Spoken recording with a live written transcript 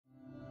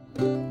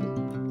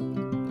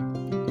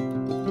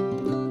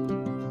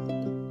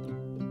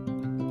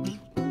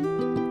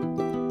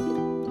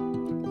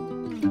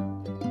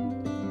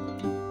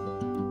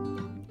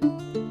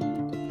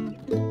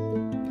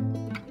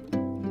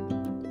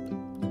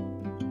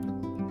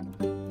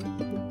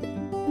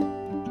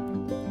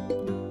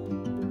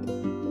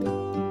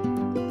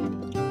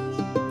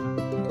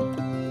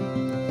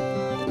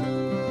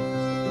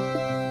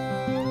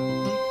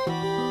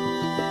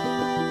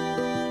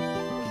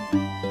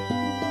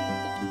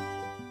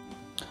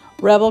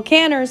Rebel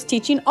Canners,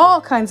 teaching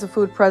all kinds of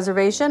food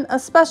preservation,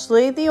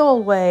 especially the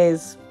old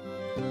ways.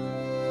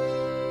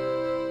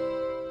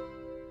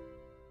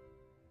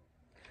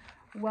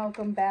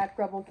 Welcome back,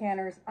 Rebel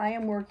Canners. I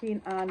am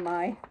working on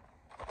my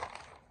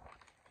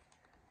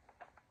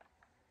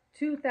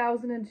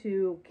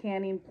 2002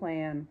 canning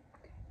plan,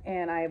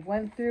 and I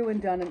went through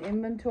and done an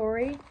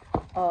inventory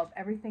of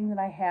everything that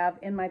I have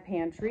in my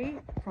pantry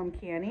from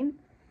canning,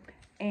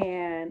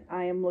 and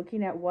I am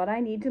looking at what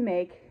I need to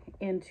make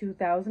in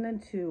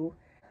 2002.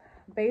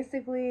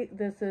 Basically,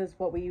 this is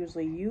what we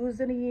usually use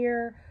in a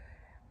year,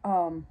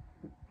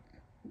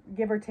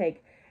 give or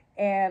take,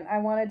 and I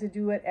wanted to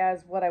do it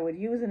as what I would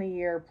use in a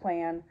year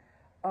plan,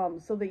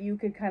 so that you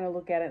could kind of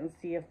look at it and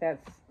see if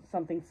that's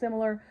something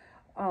similar.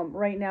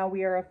 Right now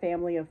we are a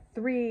family of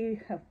 3,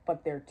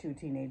 but they're 2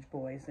 teenage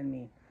boys and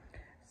me.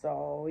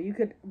 So you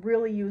could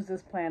really use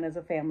this plan as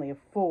a family of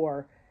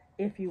 4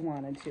 if you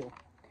wanted to.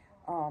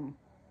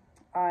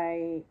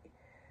 I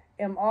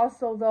am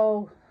also,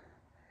 though,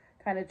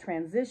 kind of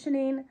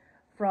transitioning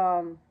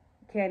from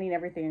canning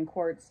everything in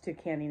quarts to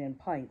canning in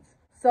pints.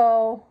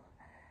 So,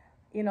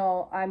 you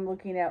know, I'm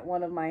looking at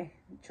one of my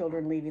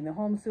children leaving the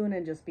home soon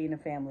and just being a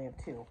family of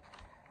 2.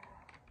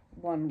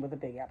 One with a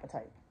big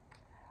appetite.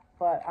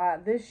 But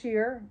this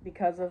year,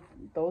 because of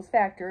those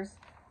factors,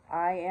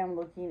 I am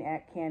looking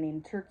at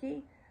canning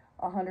turkey,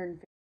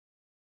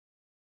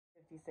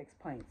 156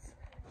 pints.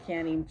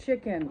 Canning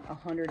chicken,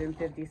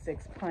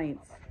 156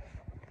 pints.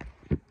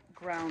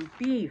 Ground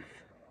beef,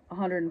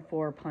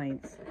 104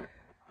 pints.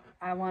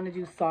 I want to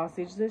do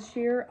sausage this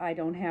year. I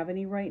don't have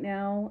any right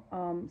now,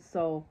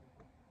 so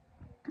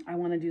I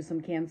want to do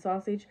some canned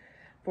sausage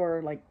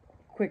for like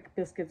quick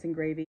biscuits and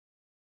gravy.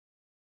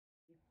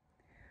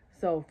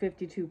 So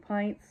 52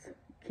 pints.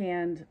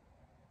 Canned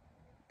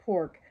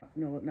pork,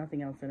 no,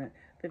 nothing else in it,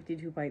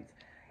 52 pints.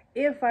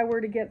 If I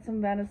were to get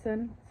some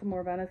venison, some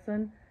more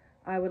venison,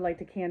 I would like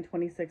to can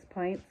 26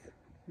 pints.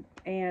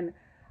 And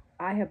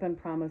I have been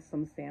promised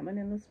some salmon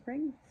in the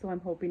spring, so I'm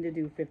hoping to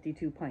do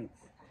 52 pints.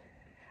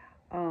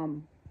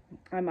 I'm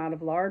out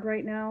of lard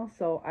right now,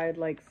 so I'd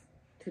like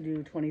to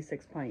do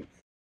 26 pints.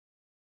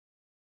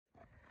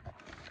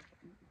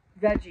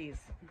 Veggies,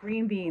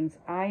 green beans.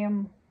 I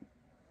am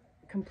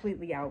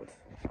completely out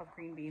of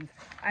green beans.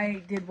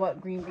 I did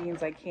what green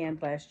beans I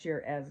canned last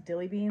year as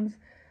dilly beans,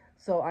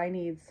 so I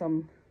need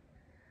some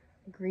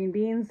green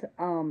beans.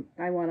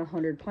 I want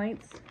 100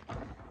 pints.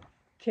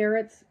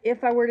 Carrots,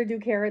 if I were to do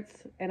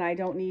carrots, and I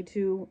don't need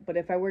to, but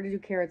if I were to do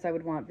carrots, I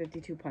would want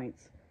 52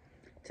 pints.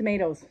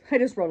 Tomatoes, I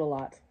just wrote a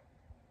lot.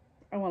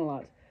 I want a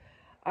lot.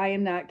 I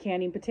am not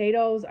canning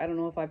potatoes. I don't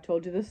know if I've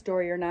told you this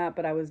story or not,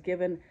 but I was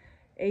given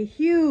a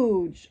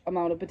huge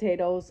amount of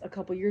potatoes a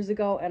couple years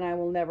ago, and I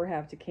will never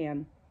have to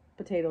can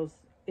potatoes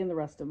in the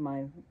rest of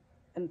my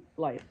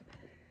life.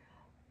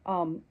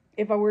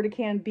 If I were to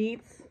can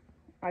beets,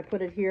 I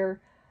put it here.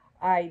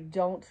 I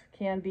don't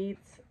can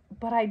beets,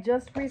 but I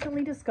just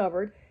recently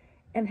discovered,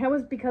 and that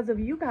was because of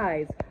you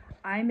guys,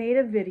 I made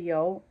a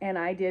video and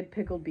I did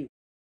pickled beets,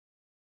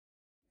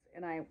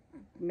 and I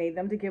made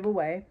them to give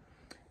away.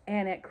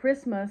 And at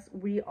Christmas,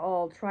 we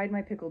all tried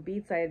my pickled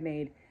beets I had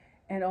made,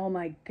 and oh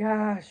my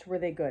gosh, were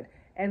they good.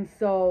 And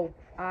so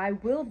I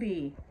will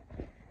be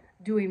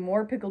doing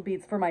more pickled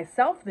beets for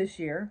myself this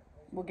year.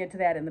 We'll get to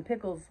that in the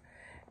pickles.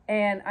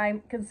 And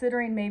I'm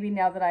considering, maybe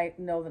now that I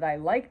know that I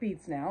like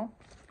beets now.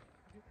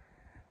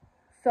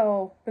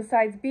 So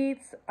besides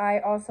beets, I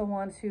also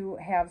want to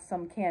have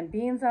some canned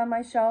beans on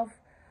my shelf.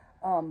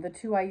 The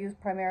 2 I use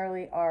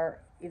primarily are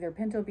either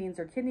pinto beans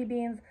or kidney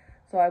beans.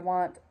 So I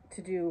want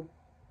to do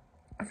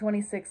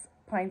 26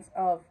 pints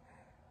of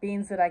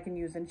beans that I can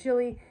use in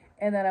chili.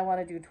 And then I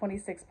want to do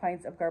 26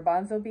 pints of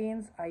garbanzo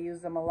beans. I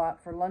use them a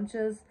lot for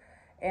lunches.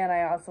 And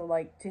I also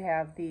like to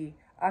have the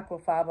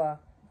aquafaba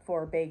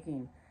for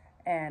baking.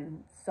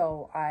 And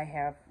so I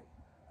have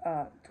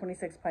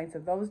 26 pints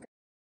of those.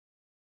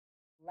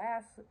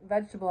 Last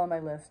vegetable on my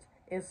list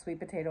is sweet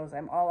potatoes.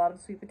 I'm all out of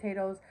sweet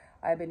potatoes.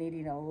 I've been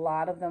eating a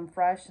lot of them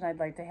fresh, and I'd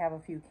like to have a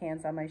few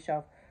cans on my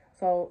shelf.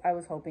 So I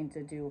was hoping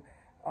to do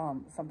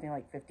something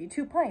like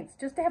 52 pints,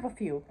 just to have a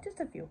few,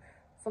 just a few.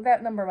 So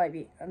that number might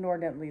be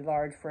inordinately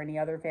large for any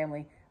other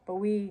family, but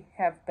we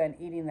have been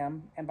eating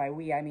them, and by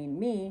we, I mean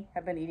me,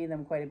 have been eating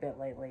them quite a bit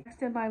lately.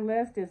 Next in my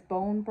list is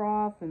bone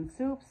broth and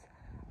soups.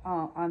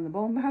 On the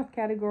bone broth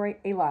category,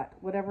 a lot.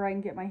 Whatever I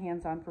can get my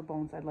hands on for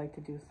bones, I'd like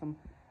to do some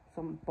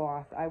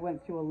broth. I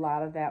went through a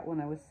lot of that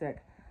when I was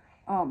sick.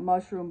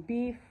 Mushroom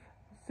beef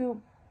soup,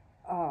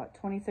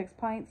 26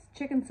 pints.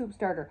 Chicken soup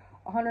starter,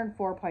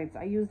 104 pints.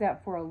 I use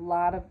that for a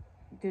lot of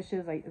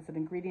dishes. It's an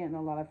ingredient in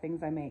a lot of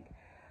things I make.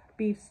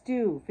 Beef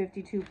stew,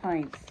 52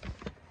 pints.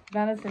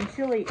 Venison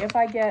chili. If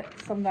I get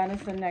some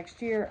venison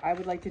next year, I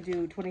would like to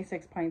do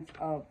 26 pints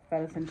of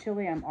venison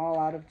chili. I'm all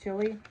out of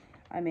chili.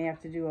 I may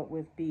have to do it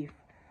with beef.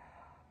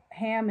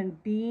 Ham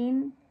and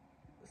bean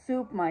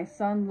soup. My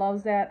son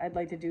loves that. I'd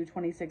like to do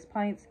 26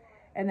 pints.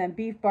 And then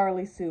beef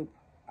barley soup.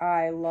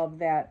 I love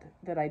that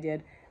I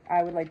did.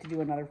 I would like to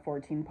do another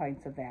 14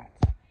 pints of that.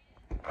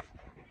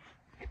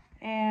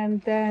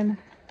 And then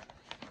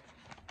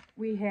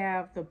We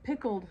have the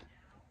pickled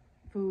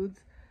foods.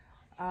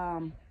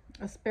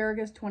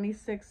 Asparagus,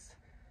 26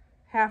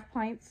 half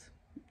pints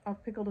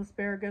of pickled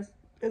asparagus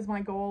is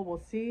my goal. We'll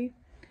see.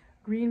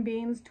 Green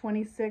beans,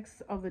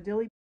 26 of the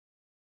dilly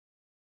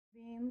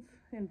beans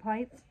in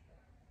pints.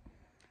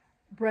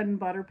 Bread and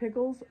butter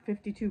pickles,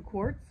 52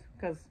 quarts,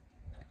 because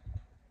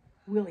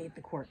we'll eat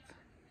the quarts.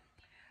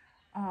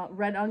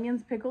 Red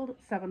onions pickled,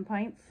 7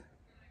 pints.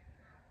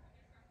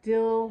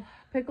 Dill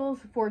pickles,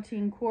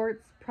 14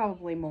 quarts,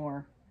 probably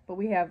more, but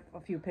we have a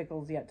few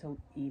pickles yet to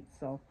eat,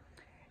 so.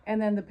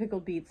 And then the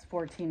pickled beets,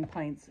 14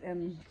 pints,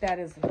 and that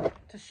is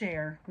to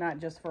share, not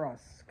just for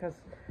us, because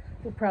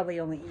we'll probably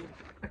only eat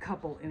a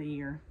couple in a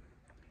year.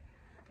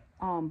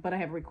 But I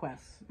have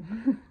requests.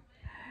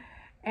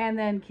 And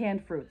then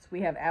canned fruits. We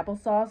have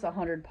applesauce,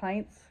 100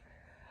 pints.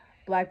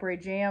 Blackberry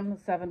jam,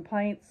 7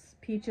 pints.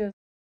 Peaches.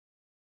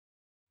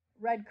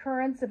 Red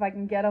currants, if I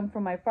can get them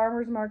from my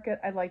farmer's market,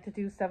 I'd like to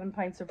do 7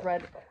 pints of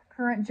red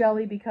currant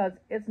jelly because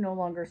it's no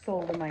longer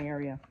sold in my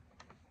area.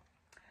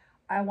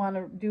 I want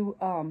to do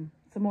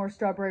some more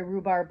strawberry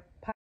rhubarb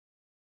pie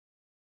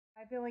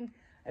filling,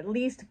 at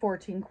least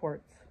 14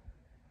 quarts.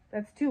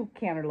 That's 2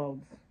 canner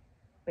loads,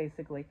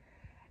 basically.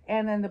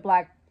 And then the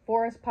black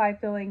forest pie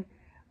filling,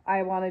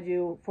 I want to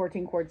do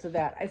 14 quarts of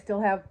that. I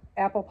still have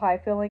apple pie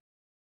filling,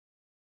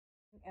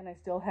 and I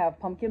still have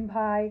pumpkin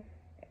pie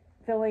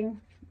filling,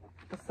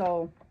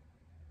 so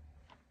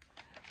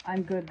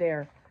I'm good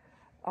there.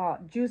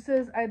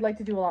 Juices, I'd like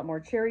to do a lot more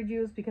cherry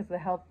juice because of the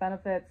health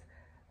benefits.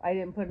 I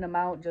didn't put an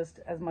amount, just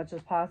as much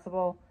as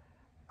possible.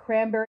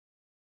 Cranberry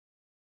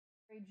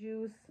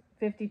juice,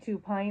 52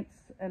 pints,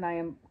 and I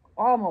am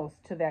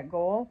almost to that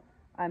goal.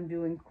 I'm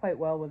doing quite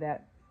well with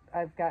that.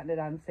 I've gotten it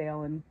on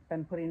sale and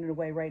been putting it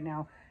away right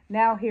now.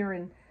 Now here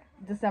in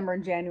December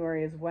and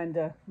January is when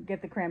to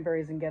get the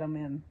cranberries and get them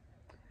in.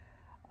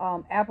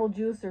 Apple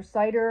juice or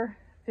cider,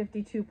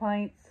 52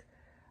 pints.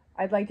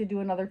 I'd like to do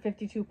another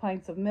 52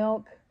 pints of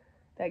milk.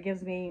 That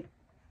gives me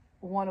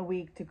 1 a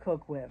week to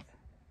cook with.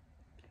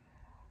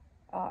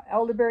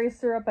 Elderberry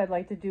syrup, I'd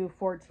like to do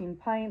 14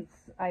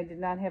 pints. I did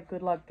not have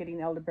good luck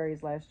getting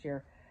elderberries last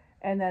year.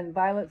 And then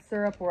violet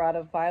syrup, we're out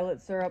of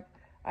violet syrup.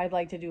 I'd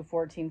like to do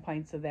 14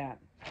 pints of that.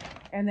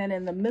 And then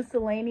in the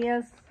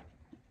miscellaneous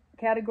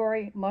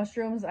category,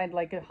 mushrooms, I'd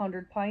like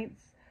 100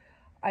 pints.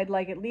 I'd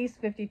like at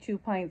least 52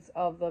 pints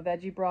of the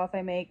veggie broth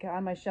I make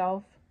on my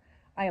shelf.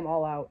 I am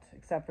all out,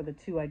 except for the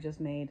 2 I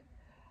just made.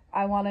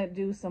 I want to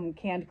do some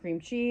canned cream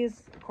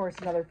cheese. Of course,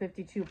 another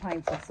 52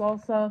 pints of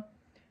salsa.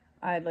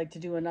 I'd like to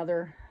do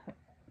another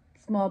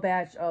small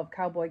batch of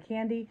cowboy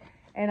candy.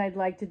 And I'd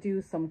like to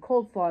do some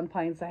coleslaw in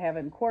pints. I have it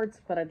in quarts,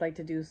 but I'd like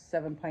to do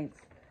 7 pints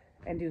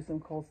and do some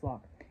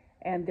coleslaw.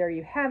 And there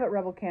you have it,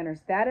 Rebel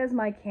Canners. That is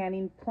my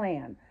canning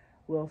plan.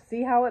 We'll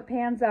see how it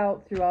pans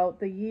out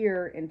throughout the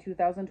year in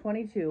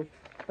 2022,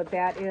 but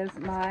that is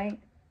my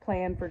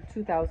plan for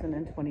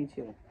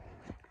 2022.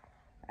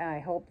 I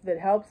hope that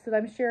helps that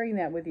I'm sharing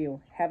that with you.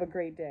 Have a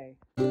great day.